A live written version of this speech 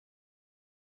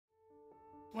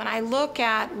When I look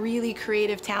at really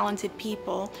creative, talented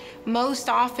people, most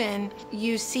often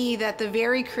you see that the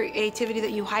very creativity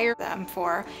that you hire them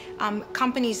for,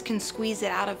 companies can squeeze it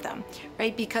out of them,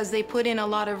 right? Because they put in a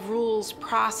lot of rules,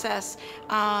 process,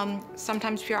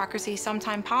 sometimes bureaucracy,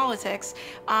 sometimes politics,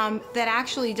 that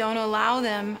actually don't allow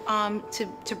them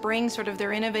to bring sort of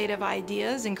their innovative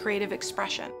ideas and creative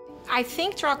expression. I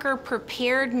think Drucker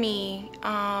prepared me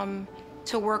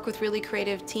to work with really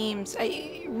creative teams,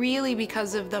 really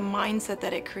because of the mindset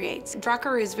that it creates.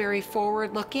 Drucker is very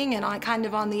forward-looking and kind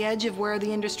of on the edge of where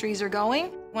the industries are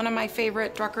going. One of my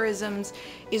favorite Druckerisms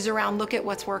is around look at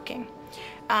what's working.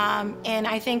 And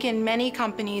I think in many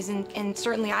companies, and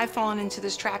certainly I've fallen into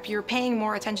this trap, you're paying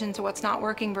more attention to what's not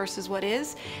working versus what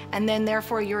is, and then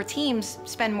therefore your teams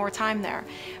spend more time there.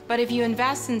 But if you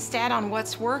invest instead on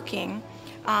what's working,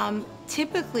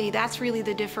 typically that's really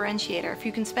the differentiator. If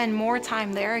you can spend more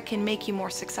time there, it can make you more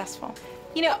successful.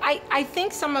 You know, I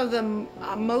think some of the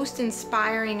most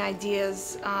inspiring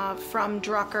ideas from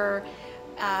Drucker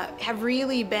have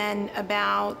really been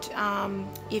about,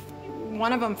 if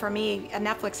one of them for me at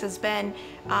Netflix has been,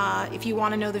 if you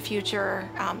want to know the future,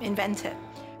 invent it.